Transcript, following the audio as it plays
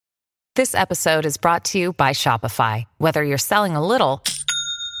This episode is brought to you by Shopify. Whether you're selling a little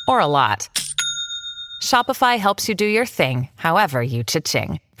or a lot, Shopify helps you do your thing, however you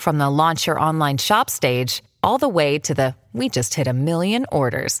cha-ching. From the launch your online shop stage, all the way to the we just hit 1 million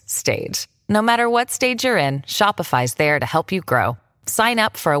orders stage. No matter what stage you're in, Shopify's there to help you grow. Sign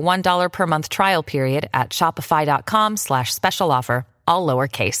up for a $1 per month trial period at shopify.com/special offer, all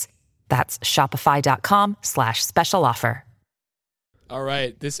lowercase. That's shopify.com/special offer. All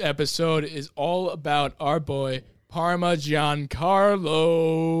right, this episode is all about our boy, Parma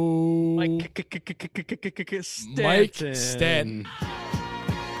Giancarlo. Mike Stanton.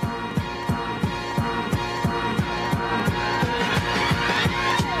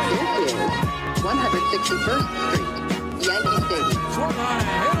 161st Street, Yankee Stadium. Swung on a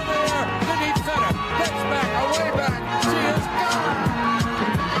hit in the air to deep center. Gets back, away back. She is gone.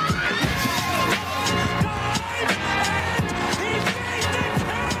 He made the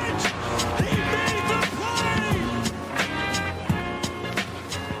catch. He made the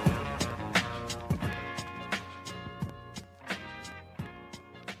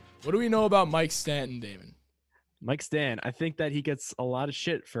What do we know about Mike Stanton, Damon? Mike Stanton, I think that he gets a lot of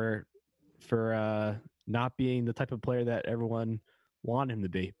shit for not being the type of player that everyone wanted him to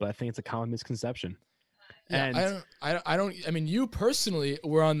be, but I think it's a common misconception. Yeah, I mean, you personally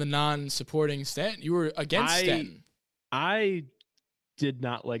were on the non-supporting Stanton. You were against Stanton. I did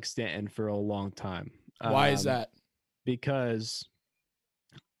not like Stanton for a long time. Why is that? Because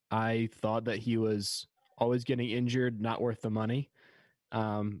I thought that he was always getting injured, not worth the money.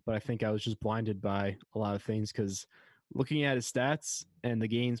 But I think I was just blinded by a lot of things because looking at his stats and the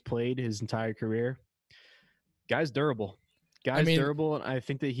games played his entire career, guy's durable. Durable, and I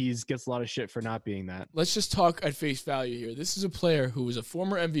think that he gets a lot of shit for not being that. Let's just talk at face value here. This is a player who was a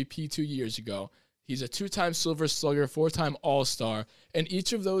former MVP 2 years ago. He's a 2-time Silver Slugger, 4-time All-Star, and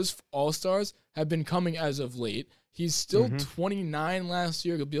each of those All-Stars have been coming as of late. He's still 29 last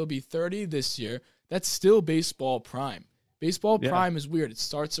year. He'll be 30 this year. That's still baseball prime. Baseball prime is weird. It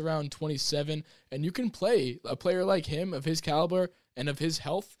starts around 27, and you can play a player like him of his caliber and of his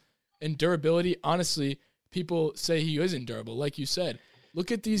health and durability. Honestly, people say he isn't durable, like you said.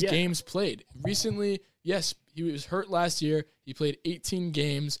 Look at these games played. Recently, yes, he was hurt last year. He played 18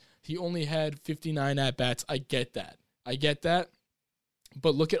 games. He only had 59 at-bats. I get that.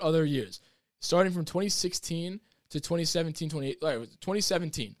 But look at other years. Starting from 2016 to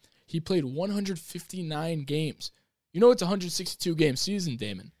 2017, he played 159 games. You know it's a 162-game season,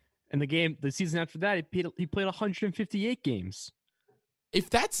 Damon. And the season after that, he played 158 games. If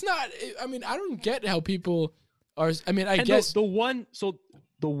that's not, I mean, I don't get how people are. I mean, I guess the one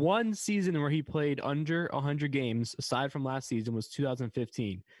season where he played under 100 games, aside from last season, was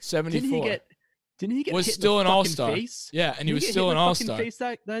 2015. 74. Didn't he get was hit still in an the All-Star? face? Yeah, and he was get still hit an in the All-Star. Face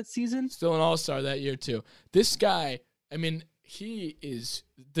that season. Still an All-Star that year too. This guy, I mean, he is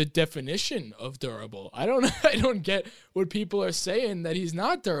the definition of durable. I don't get what people are saying that he's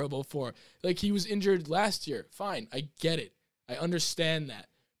not durable for. Like, he was injured last year. Fine, I get it. I understand that.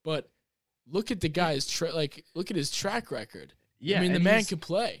 But look at the guy's look at his track record. Yeah, I mean, the man can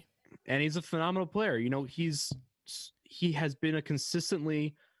play. And he's a phenomenal player. You know, he has been a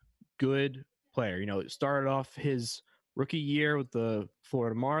consistently good player. You know, it started off his rookie year with the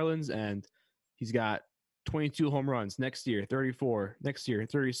Florida Marlins, and he's got 22 home runs. Next year, 34. Next year,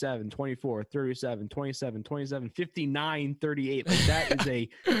 37, 24, 37, 27, 27, 59, 38. Like, that is a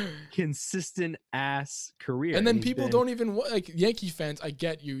consistent ass career. And then people don't even like Yankee fans. I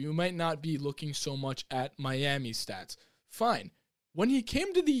get you. You might not be looking so much at Miami stats. Fine. When he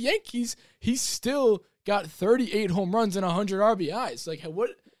came to the Yankees, he still got 38 home runs and 100 RBIs. Like,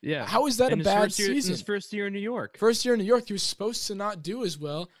 what? Yeah. How is that a bad season? His first year in New York. He was supposed to not do as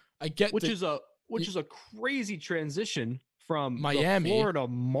well. I get which is a crazy transition from Miami, the Florida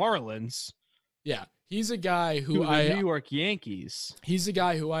Marlins. Yeah, he's a guy who New York Yankees. He's a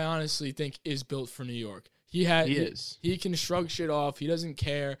guy who I honestly think is built for New York. He can shrug shit off. He doesn't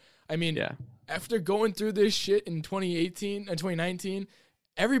care. I mean, after going through this shit in 2019,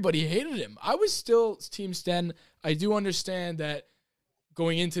 everybody hated him. I was still Team Stanton. I do understand that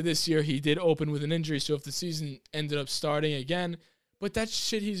going into this year, he did open with an injury. So if the season ended up starting again, but that's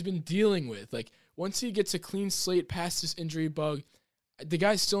shit he's been dealing with. Like, once he gets a clean slate past this injury bug, the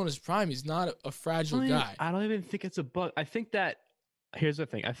guy's still in his prime. He's not a fragile guy. I don't even think it's a bug. I think that, here's the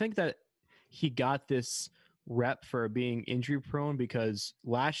thing. I think that he got this rep for being injury prone because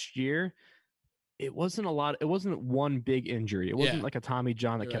last year it wasn't one big injury. It wasn't like a Tommy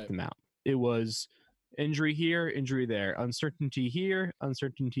John that kept him out. It was injury here, injury there, uncertainty here,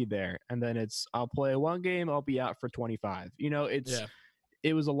 uncertainty there. And then it's, I'll play one game, I'll be out for 25. You know,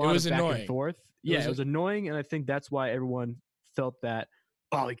 it was a lot was of back annoying. and forth. It was annoying, and I think that's why everyone felt that,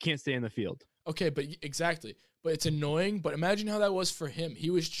 oh, he can't stay in the field. Okay, but exactly. But it's annoying. But imagine how that was for him. He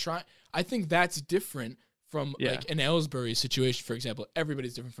was trying. I think that's different from like an Ellsbury situation, for example.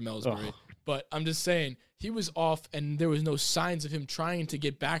 Everybody's different from Ellsbury. Ugh. But I'm just saying he was off, and there was no signs of him trying to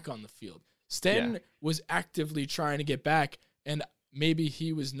get back on the field. Stanton was actively trying to get back, and maybe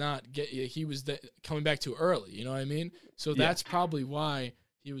he was not. He was coming back too early. You know what I mean? So that's probably why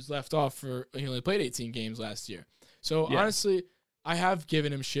he was left off for. He only played 18 games last year. So honestly, I have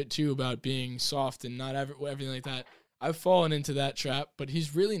given him shit too about being soft and not everything like that. I've fallen into that trap, but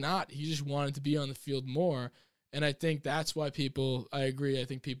he's really not. He just wanted to be on the field more, and I think that's why I agree. I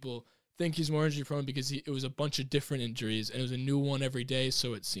think people think he's more injury prone because it was a bunch of different injuries, and it was a new one every day,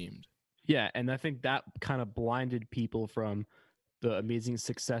 so it seemed. Yeah, and I think that kind of blinded people from the amazing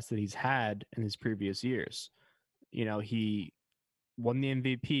success that he's had in his previous years. You know, he won the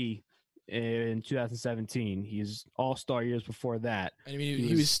MVP in 2017. He's all-star years before that. I mean,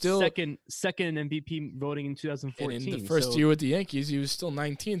 he was still second in MVP voting in 2014. And in the first year with the Yankees, he was still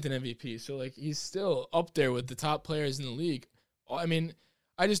 19th in MVP. So like he's still up there with the top players in the league. I mean,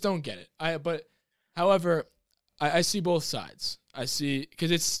 I just don't get it. But however, I see both sides. I see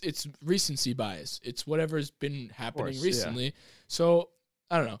because it's recency bias. It's whatever's been happening recently. Yeah. So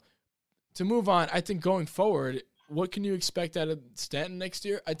I don't know. To move on, I think going forward, what can you expect out of Stanton next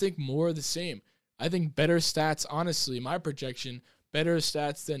year? I think more of the same. I think better stats, honestly, my projection, better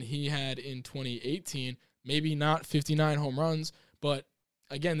stats than he had in 2018. Maybe not 59 home runs, but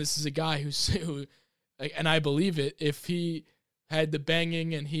again, this is a guy who and I believe it, if he had the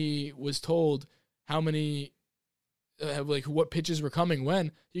banging and he was told how many, what pitches were coming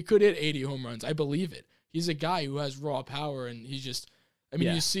when, he could hit 80 home runs. I believe it. He's a guy who has raw power, and he's just,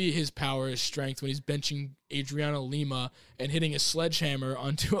 you see his power, his strength when he's benching Adriano Lima and hitting a sledgehammer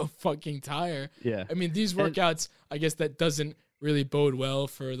onto a fucking tire. Yeah. I mean, these workouts, I guess that doesn't really bode well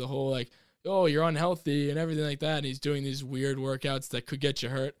for the whole, like, oh, you're unhealthy and everything like that. And he's doing these weird workouts that could get you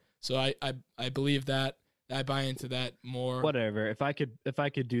hurt. So I believe that. I buy into that more. Whatever. If I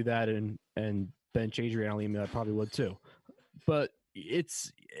could do that and bench Adriano Lima, I probably would too. But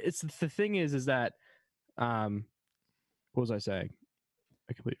it's the thing is that, what was I saying?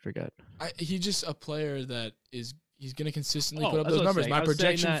 I completely forget. He's just a player that he's going to consistently put up those numbers. My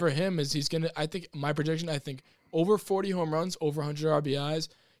projection for him is I think over 40 home runs, over 100 RBIs.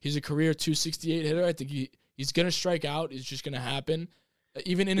 He's a career 268 hitter. I think he's going to strike out. It's just going to happen.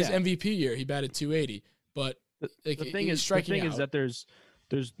 Even in his MVP year, he batted 280. But the thing is that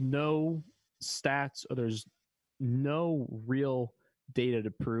there's no stats or there's no real data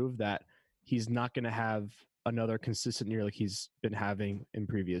to prove that he's not going to have another consistent year like he's been having in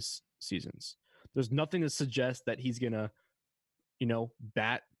previous seasons. There's nothing to suggest that he's going to,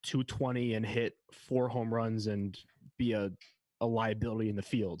 bat 220 and hit 4 home runs and be a liability in the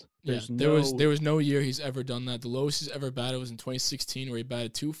field. There was no year he's ever done that. The lowest he's ever batted was in 2016 where he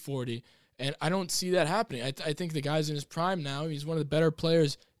batted 240. And I don't see that happening. I think the guy's in his prime now. He's one of the better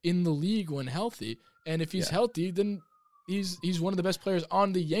players in the league when healthy. And if he's healthy, then he's one of the best players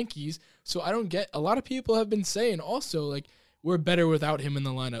on the Yankees. So I don't get, a lot of people have been saying also, like, we're better without him in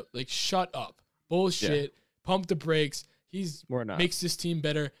the lineup. Like, shut up. Bullshit. Pump the brakes. Makes this team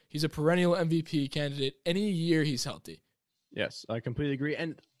better. He's a perennial MVP candidate any year he's healthy. Yes, I completely agree.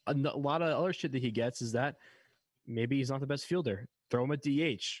 And a lot of other shit that he gets is that maybe he's not the best fielder. Throw him at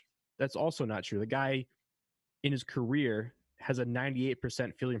DH. That's also not true. The guy in his career has a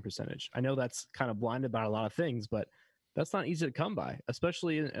 98% fielding percentage. I know that's kind of blinded by a lot of things, but that's not easy to come by,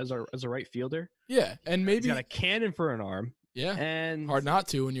 especially as a right fielder. Yeah, and maybe he's got a cannon for an arm. Yeah, and hard not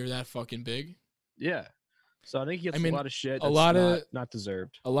to when you're that fucking big. Yeah, so I think he gets a lot of shit. Not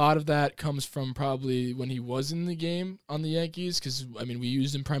deserved. A lot of that comes from probably when he was in the game on the Yankees, because we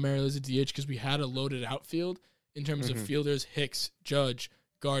used him primarily as a DH because we had a loaded outfield in terms of fielders: Hicks, Judge,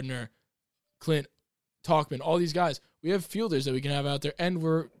 Gardner, Clint, Talkman, all these guys. We have fielders that we can have out there, and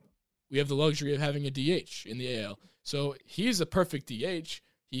we have the luxury of having a DH in the AL. So he's a perfect DH.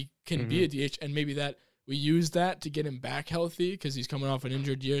 He can be a DH, and maybe that we use that to get him back healthy because he's coming off an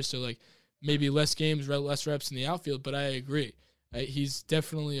injured year. So like maybe less games, less reps in the outfield. But I agree, he's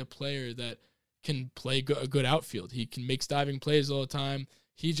definitely a player that can play a good outfield. He can make diving plays all the time.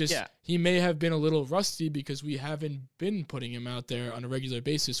 He may have been a little rusty because we haven't been putting him out there on a regular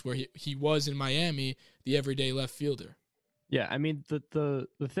basis where he was in Miami, the everyday left fielder. Yeah, I mean, the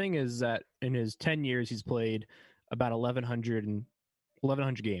thing is that in his 10 years, he's played about 1,100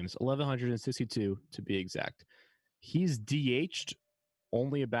 games, 1,162 to be exact. He's DH'd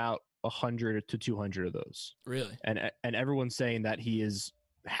only about 100 to 200 of those. Really? And everyone's saying that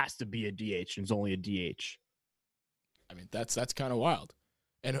has to be a DH and is only a DH. I mean, that's kind of wild.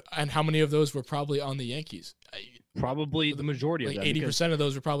 And how many of those were probably on the Yankees? Probably the majority of them. 80% of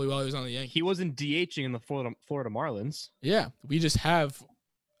those were probably while he was on the Yankees. He wasn't DHing in the Florida Marlins. Yeah, we just have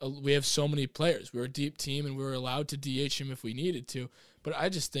so many players. We're a deep team, and we're allowed to DH him if we needed to. But I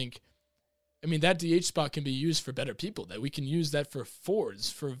just think, I mean, that DH spot can be used for better people. That we can use that for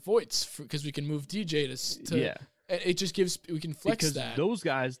Fords, for Voits, because we can move DJ to yeah. It just we can flex because that. Those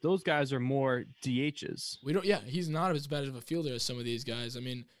guys are more DHs. We don't. Yeah, he's not as bad of a fielder as some of these guys. I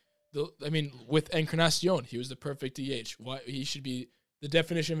mean, with Encarnacion, he was the perfect DH. Why he should be the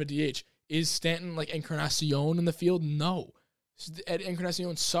definition of a DH? Is Stanton like Encarnacion in the field? No,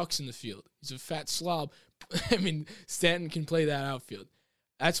 Encarnacion sucks in the field. He's a fat slob. I mean, Stanton can play that outfield.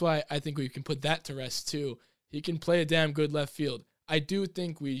 That's why I think we can put that to rest too. He can play a damn good left field. I do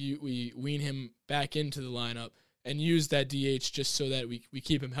think we wean him back into the lineup and use that DH just so that we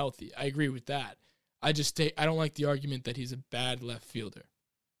keep him healthy. I agree with that. I don't like the argument that he's a bad left fielder.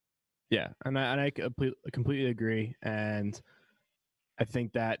 Yeah, and I completely agree. And I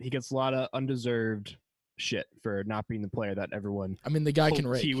think that he gets a lot of undeserved shit for not being the player that everyone the guy can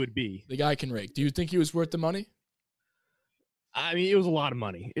hoped rake. He would be. The guy can rake. Do you think he was worth the money? I mean, it was a lot of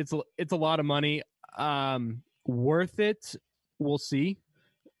money. It's a lot of money. Worth it, we'll see.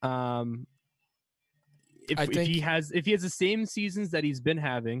 If he has the same seasons that he's been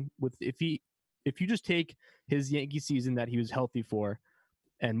having if you just take his Yankee season that he was healthy for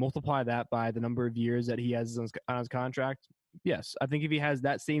and multiply that by the number of years that he has on his contract, yes, I think if he has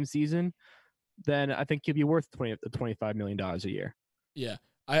that same season, then I think he'll be worth $25 million a year. Yeah,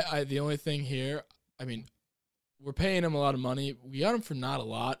 I the only thing here, I mean, we're paying him a lot of money. We got him for not a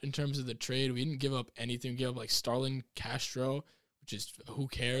lot in terms of the trade. We didn't give up anything. We gave up like Starlin Castro, which is who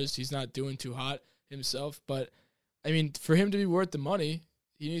cares? He's not doing too hot himself, but I mean, for him to be worth the money,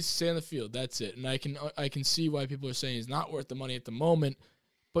 he needs to stay on the field. That's it. And I can see why people are saying he's not worth the money at the moment,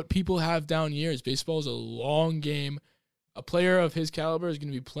 but people have down years. Baseball is a long game. A player of his caliber is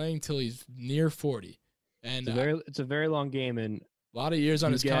going to be playing till he's near 40, and it's a very long game and a lot of years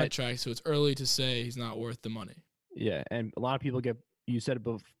on his contract. So it's early to say he's not worth the money. Yeah, and a lot of people you said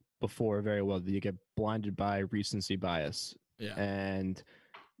it before very well, that you get blinded by recency bias. Yeah, and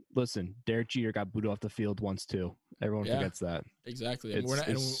listen, Derek Jeter got booed off the field once too. Everyone forgets that. Exactly. And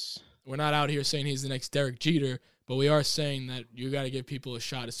we're not out here saying he's the next Derek Jeter, but we are saying that you got to give people a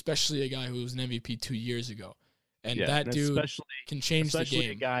shot, especially a guy who was an MVP 2 years ago. And that dude can change the game. Especially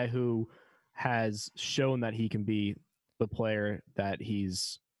a guy who has shown that he can be the player that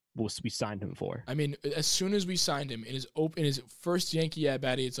we signed him for. I mean, as soon as we signed him, in his first Yankee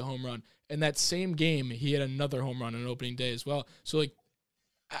at-bat, he hits a home run. And that same game, he had another home run on opening day as well. So, like,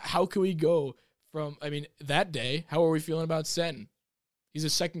 how can we go from, I mean, that day, how are we feeling about Stanton? He's a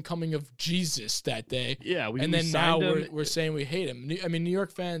second coming of Jesus that day. Yeah, we're saying we hate him. I mean, New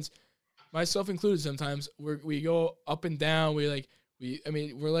York fans, myself included, sometimes we go up and down. We're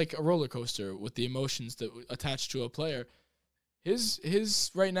like a roller coaster with the emotions that attach to a player.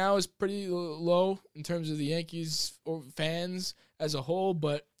 His right now is pretty low in terms of the Yankees or fans as a whole,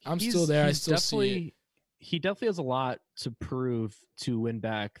 but I'm still there. I still see it. He definitely has a lot to prove to win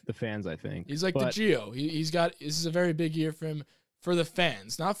back the fans, I think. He's like the Gio. This is a very big year for him, for the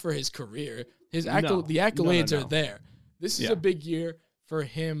fans, not for his career. The accolades are there. This is a big year for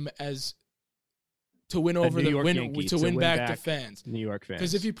him to win over to win back the fans. New York fans.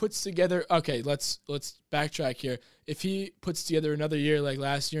 Because if he puts together, okay, let's backtrack here. If he puts together another year like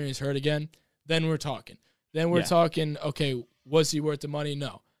last year and he's hurt again, then we're talking. Talking, okay, was he worth the money?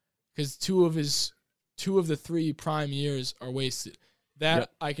 No. Because two of the 3 prime years are wasted.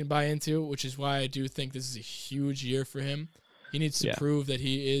 I can buy into, which is why I do think this is a huge year for him. He needs to prove that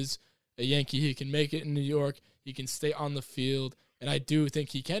he is a Yankee. He can make it in New York. He can stay on the field. And I do think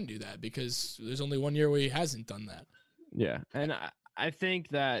he can do that because there's only 1 year where he hasn't done that. Yeah, and I think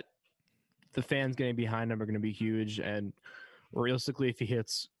that the fans getting behind him are going to be huge. And realistically, if he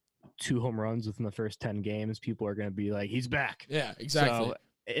hits 2 home runs within the first 10 games, people are going to be like, he's back. Yeah, exactly. So,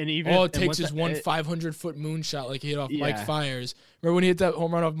 and even all it takes is one 500-foot moonshot like he hit off Mike Fiers. Remember when he hit that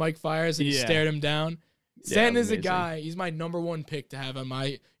home run off Mike Fiers and he stared him down? Stanton is a guy. He's my number 1 pick to have in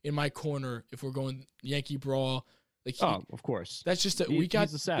my corner if we're going Yankee brawl. Of course. That's just we got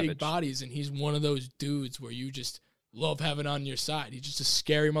big bodies, and he's one of those dudes where you just love having on your side. He's just a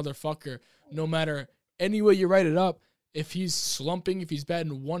scary motherfucker. No matter any way you write it up, if he's slumping, if he's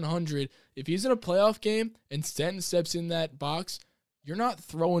batting 100, if he's in a playoff game and Stanton steps in that box, you're not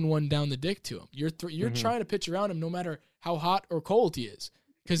throwing one down the dick to him. You're trying to pitch around him no matter how hot or cold he is.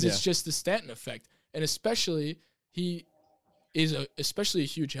 because it's just the Stanton effect. And especially, he is especially a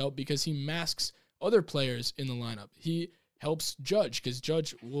huge help because he masks other players in the lineup. He helps Judge because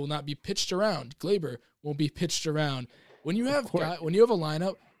Judge will not be pitched around. Glaber won't be pitched around. When you have a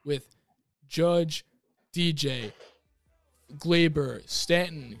lineup with Judge, DJ, Glaber,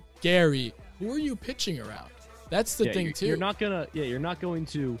 Stanton, Gary, who are you pitching around? That's the thing too. You're not going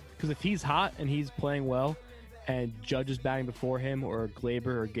to, because if he's hot and he's playing well, and Judge is batting before him, or Glaber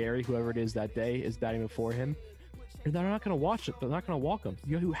or Gary, whoever it is that day, is batting before him, they're not going to watch it. They're not going to walk him.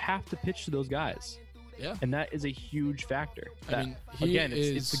 You have to pitch to those guys. Yeah, and that is a huge factor.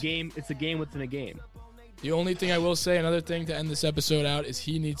 It's the game. It's a game within a game. The only thing I will say, another thing to end this episode out, is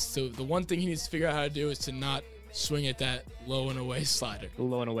the one thing he needs to figure out how to do is to not swing at that low and away slider.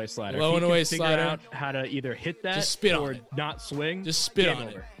 Low and away slider. Figure out how to either hit that just spit or on it. Not swing. Just spit on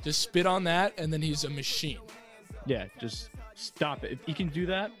it. Just spit on that, and then he's a machine. Yeah, just stop it. If he can do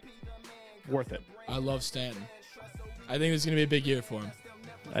that, worth it. I love Stanton. I think this is going to be a big year for him.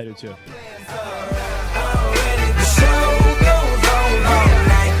 I do too.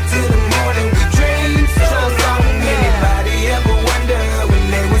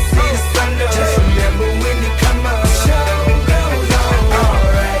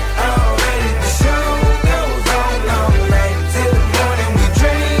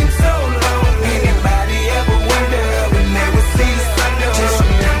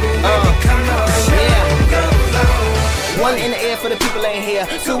 One in the air for the people ain't here.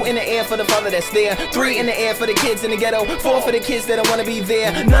 Two in the air for the father that's there. Three in the air for the kids in the ghetto. Four for the kids that don't wanna be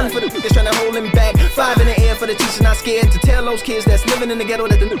there. None for the that's trying to hold him back. Five in the air for the teacher not scared to tell those kids that's living in the ghetto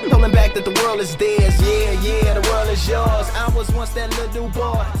that they're holding back that the world is theirs. Yeah, the world is yours. I was once that little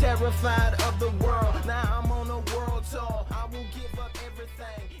boy, terrified of the world. Now I'm on a world tour. I will give up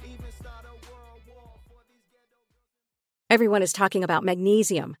everything, even start a world war for these ghetto. Everyone is talking about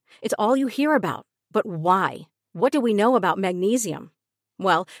magnesium. It's all you hear about. But why? What do we know about magnesium?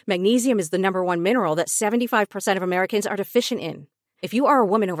 Well, magnesium is the number one mineral that 75% of Americans are deficient in. If you are a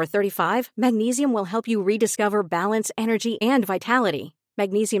woman over 35, magnesium will help you rediscover balance, energy, and vitality.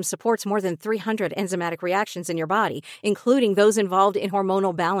 Magnesium supports more than 300 enzymatic reactions in your body, including those involved in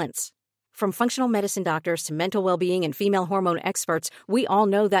hormonal balance. From functional medicine doctors to mental well-being and female hormone experts, we all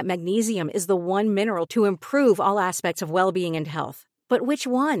know that magnesium is the one mineral to improve all aspects of well-being and health. But which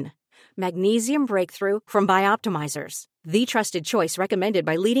one? Magnesium Breakthrough from Bioptimizers, the trusted choice recommended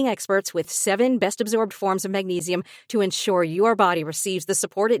by leading experts with 7 best-absorbed forms of magnesium to ensure your body receives the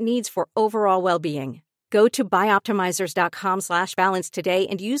support it needs for overall well-being. Go to bioptimizers.com/balance today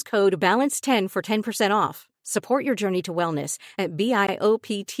and use code BALANCE10 for 10% off. Support your journey to wellness at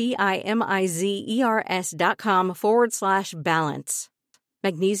bioptimizers.com/balance.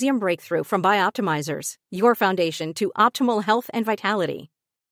 Magnesium Breakthrough from Bioptimizers, your foundation to optimal health and vitality.